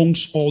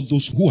amongst all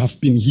those who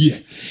have been here,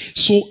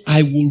 so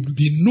I will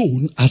be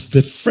known as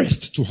the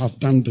first to have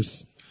done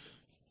this.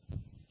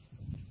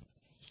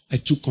 I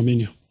took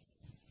communion.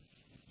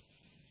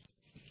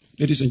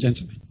 Ladies and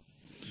gentlemen,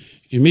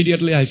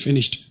 immediately I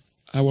finished.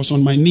 I was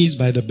on my knees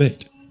by the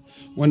bed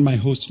when my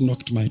host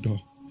knocked my door.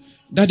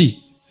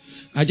 Daddy,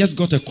 I just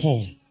got a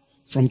call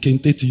from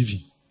Kente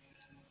TV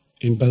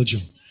in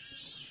Belgium.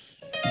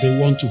 They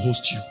want to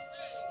host you.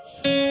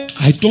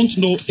 I don't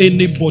know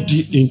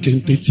anybody in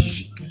Kente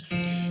TV.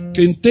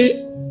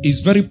 Kente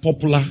is very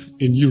popular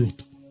in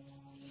Europe.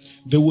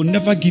 They will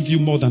never give you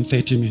more than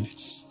 30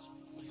 minutes.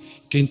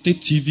 Kente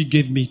TV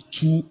gave me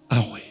 2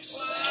 hours.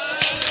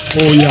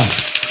 Oh yeah.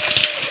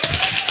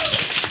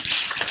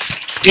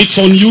 It's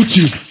on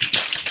YouTube.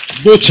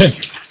 Go check.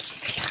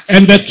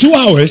 And the 2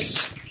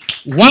 hours,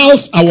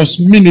 whilst I was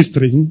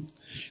ministering,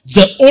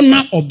 the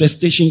owner of the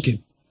station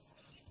came.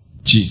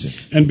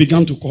 Jesus. And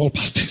began to call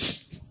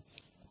pastors.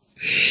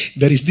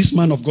 There is this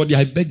man of God here,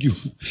 I beg you,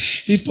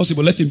 if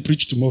possible, let him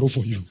preach tomorrow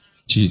for you.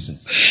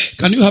 Jesus.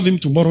 Can you have him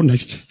tomorrow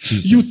next?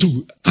 Jesus. You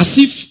too. As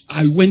if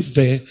I went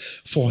there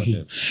for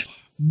him.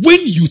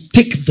 When you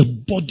take the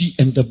body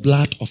and the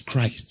blood of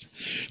Christ,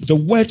 the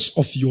words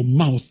of your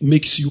mouth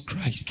makes you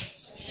Christ.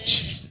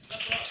 Jesus.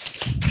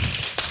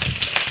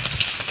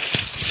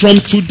 From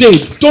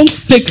today, don't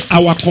take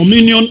our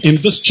communion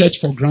in this church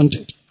for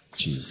granted.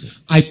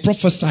 Jesus. I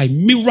prophesy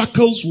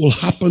miracles will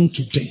happen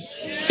today.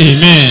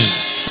 Amen.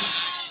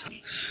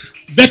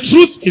 The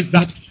truth is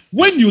that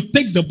when you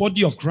take the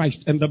body of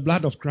Christ and the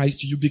blood of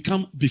Christ, you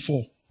become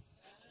before.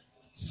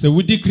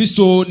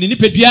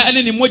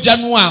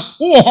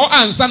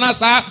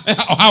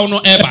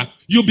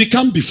 You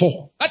become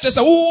before. That is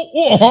a who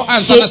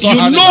and So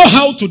you know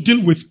how to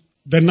deal with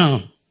the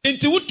now.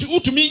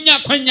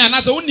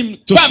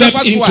 to step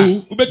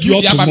into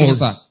your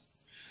tomorrow.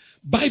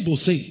 Bible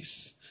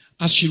says,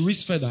 as she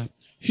reads further,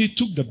 he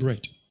took the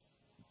bread,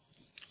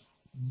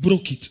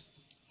 broke it.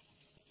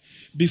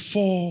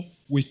 Before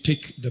we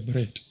take the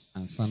bread,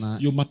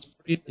 you must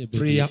pray a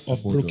prayer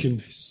of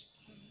brokenness.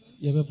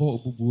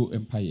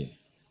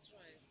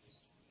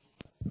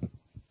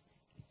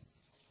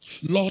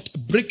 Lord,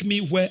 break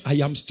me where I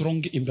am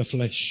strong in the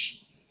flesh.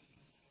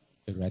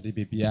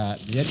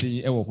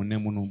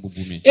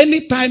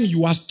 Anytime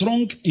you are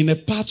strong in a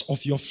part of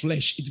your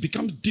flesh, it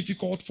becomes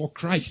difficult for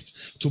Christ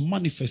to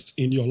manifest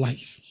in your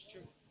life.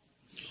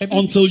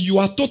 Until you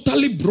are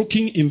totally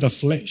broken in the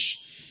flesh,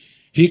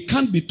 he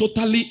can't be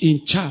totally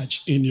in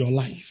charge in your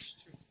life.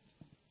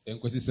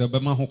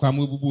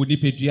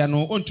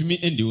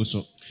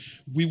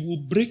 We will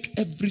break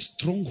every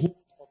stronghold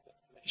of the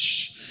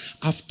flesh.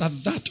 After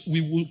that,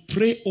 we will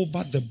pray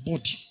over the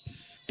body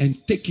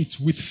and take it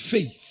with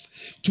faith.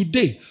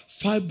 Today,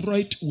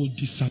 fibroid will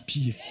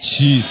disappear.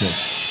 Jesus.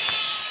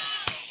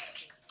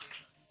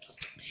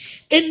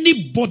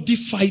 Anybody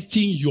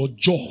fighting your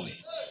joy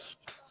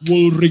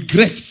will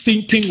regret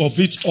thinking of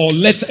it or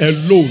let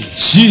alone.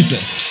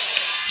 Jesus.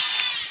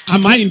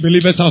 Am I in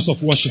Believers' House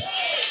of Worship?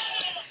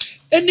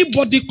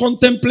 Anybody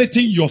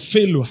contemplating your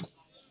failure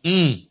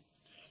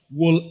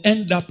will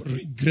end up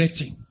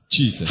regretting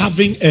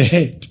having a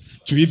head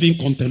to even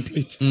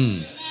contemplate.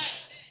 Can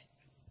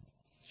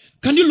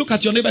you look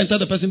at your neighbor and tell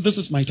the person, this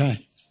is my time?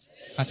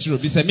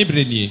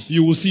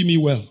 You will see me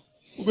well.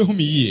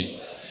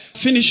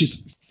 Finish it.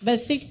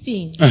 Verse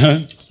 16. Uh-huh.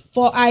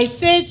 For I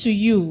say to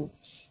you,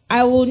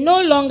 I will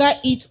no longer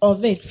eat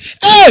of it.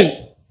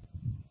 Hey!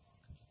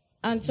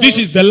 Until This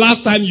is the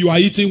last time you are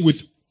eating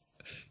with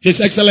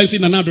His Excellency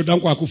Nana Addo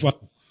Dankwa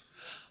Akufo-Addo.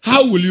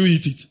 How will you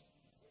eat it?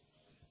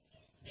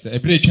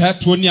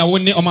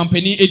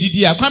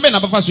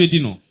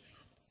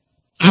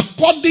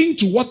 According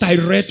to what I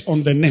read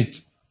on the net,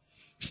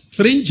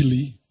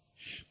 strangely,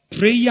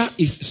 prayer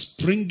is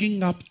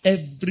springing up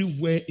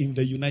everywhere in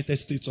the United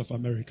States of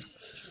America.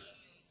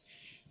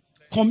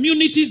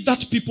 Communities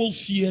that people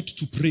feared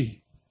to pray.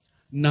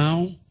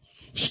 Now,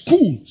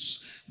 schools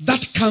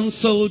that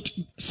cancelled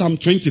Psalm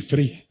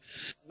 23.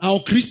 Now,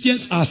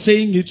 Christians are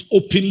saying it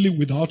openly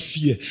without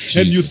fear.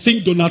 And you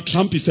think Donald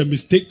Trump is a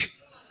mistake?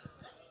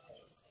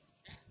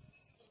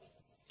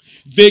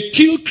 They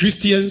kill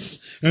Christians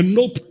and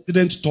no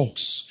president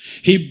talks.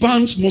 He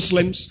bans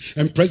Muslims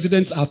and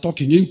presidents are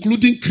talking,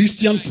 including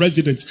Christian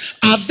presidents.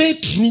 Are they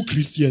true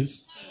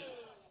Christians?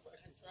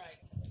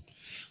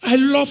 I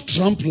love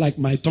Trump like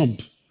my thumb.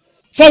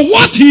 For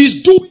what he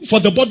is doing for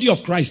the body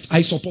of Christ,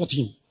 I support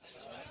him.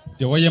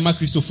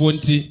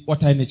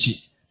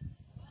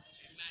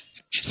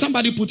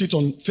 Somebody put it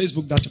on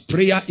Facebook that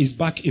prayer is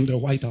back in the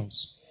White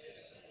House.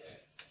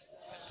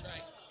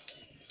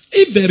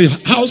 If the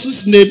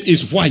house's name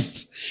is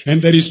white and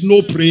there is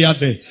no prayer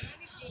there,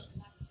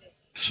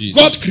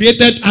 God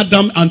created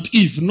Adam and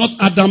Eve, not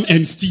Adam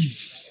and Steve.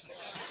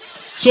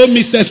 So,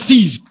 Mr.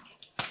 Steve,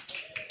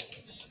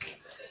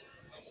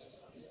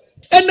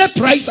 any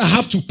price I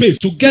have to pay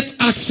to get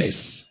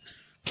access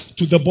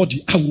to the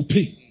body, I will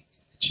pay.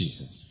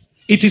 Jesus.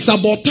 It is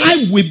about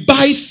time we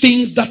buy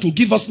things that will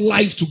give us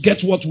life to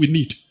get what we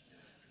need.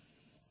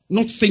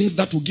 Not things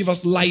that will give us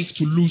life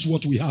to lose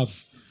what we have.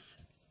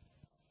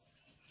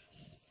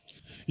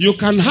 You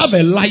can have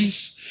a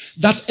life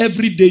that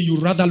every day you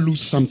rather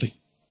lose something.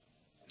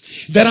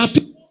 There are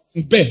people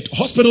in bed,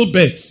 hospital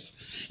beds,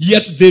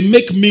 yet they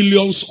make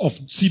millions of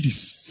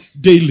cedis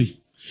daily.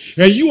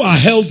 And you are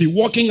healthy,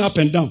 walking up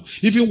and down.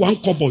 Even one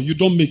kobo you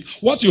don't make.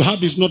 What you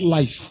have is not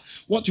life.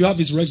 What you have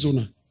is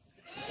Rexona.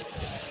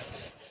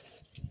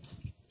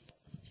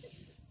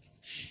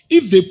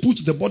 If they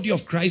put the body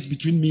of Christ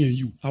between me and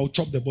you, I'll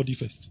chop the body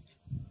first.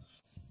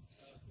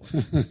 For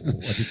you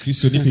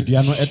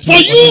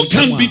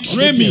can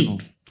betray me.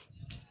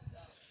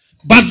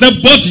 But the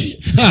body,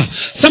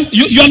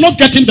 you are not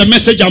getting the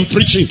message I'm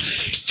preaching.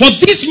 For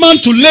this man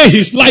to lay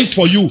his life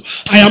for you,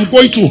 I am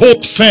going to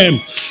hold firm.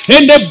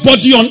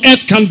 Anybody on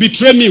earth can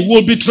betray me,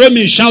 will betray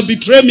me, shall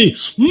betray me,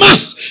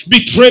 must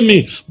betray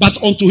me.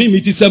 But unto him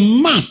it is a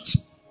must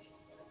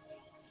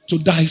to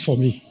die for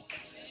me.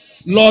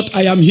 Lord,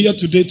 I am here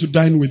today to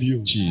dine with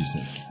you.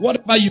 Jesus.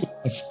 Whatever you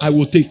have, I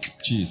will take.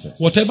 Jesus.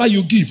 Whatever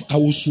you give, I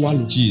will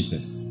swallow.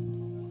 Jesus.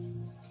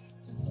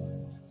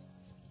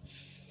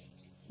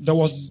 There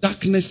was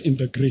darkness in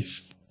the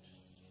grave.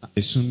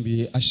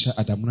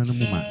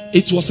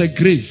 It was a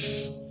grave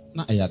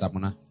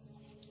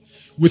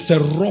with a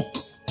rock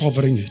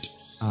covering it.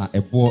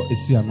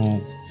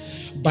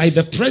 By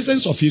the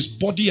presence of his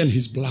body and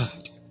his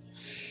blood,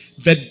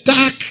 the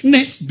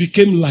darkness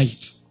became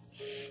light.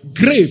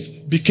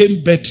 Grave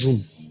became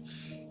bedroom.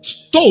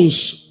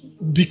 Stones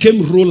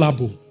became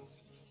rollable.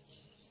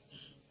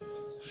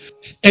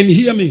 And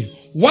hear me.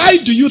 Why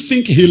do you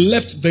think he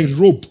left the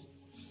robe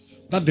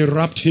that they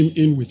wrapped him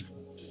in with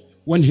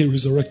when he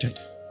resurrected?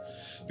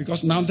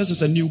 Because now this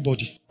is a new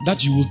body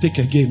that you will take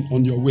again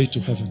on your way to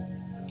heaven.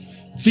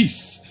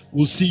 This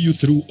will see you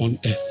through on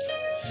earth.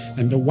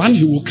 And the one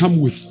he will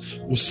come with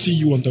will see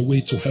you on the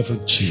way to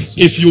heaven. Jesus.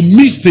 If you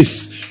miss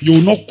this, you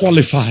will not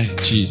qualify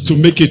Jesus. to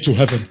make it to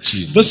heaven.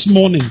 Jesus. This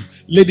morning,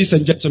 ladies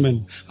and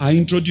gentlemen, I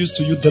introduce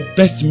to you the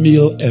best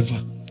meal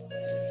ever.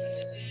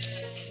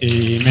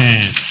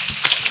 Amen.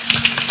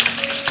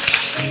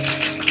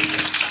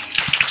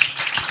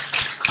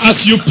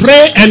 As you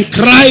pray and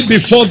cry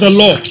before the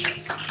Lord,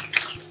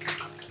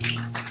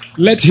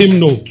 let him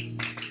know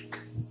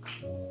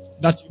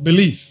that you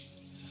believe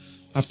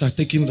after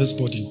taking this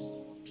body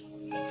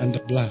and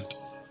the blood,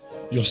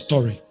 your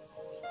story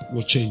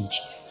will change.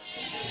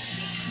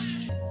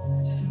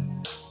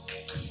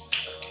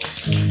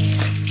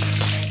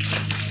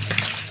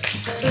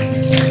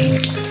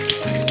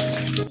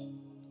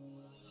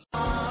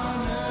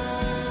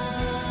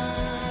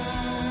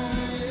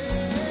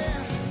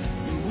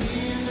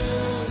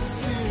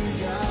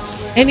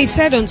 And he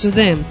said unto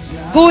them,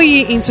 Go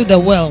ye into the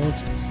world,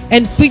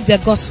 and preach the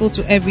gospel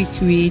to every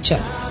creature.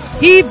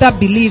 He that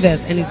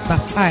believeth and is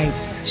baptized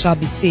shall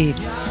be saved,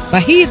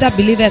 but he that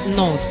believeth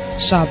not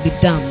shall be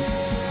damned.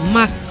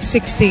 Mark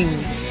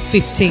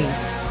 16:15.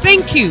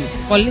 Thank you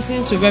for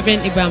listening to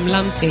Reverend Abraham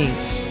Lamte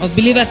of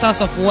Believers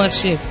House of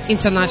Worship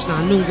International,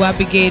 Nungwa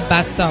Brigade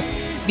Bus Stop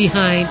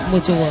behind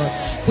Motor World.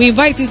 We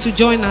invite you to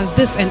join us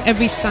this and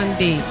every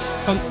Sunday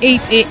from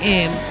 8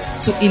 a.m.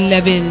 to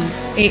 11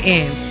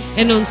 a.m.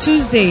 And on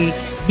Tuesday,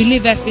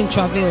 Believers in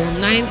Travail,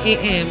 9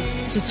 a.m.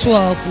 to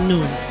 12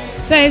 noon.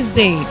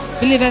 Thursday,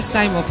 Believers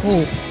Time of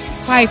Hope,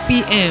 5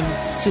 p.m.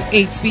 to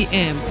 8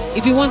 p.m.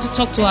 If you want to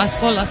talk to us,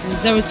 call us on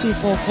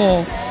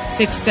 0244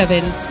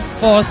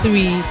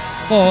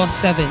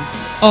 674347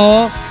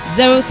 or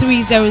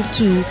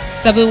 0302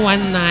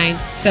 719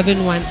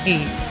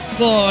 718.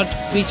 God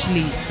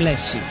richly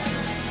bless you.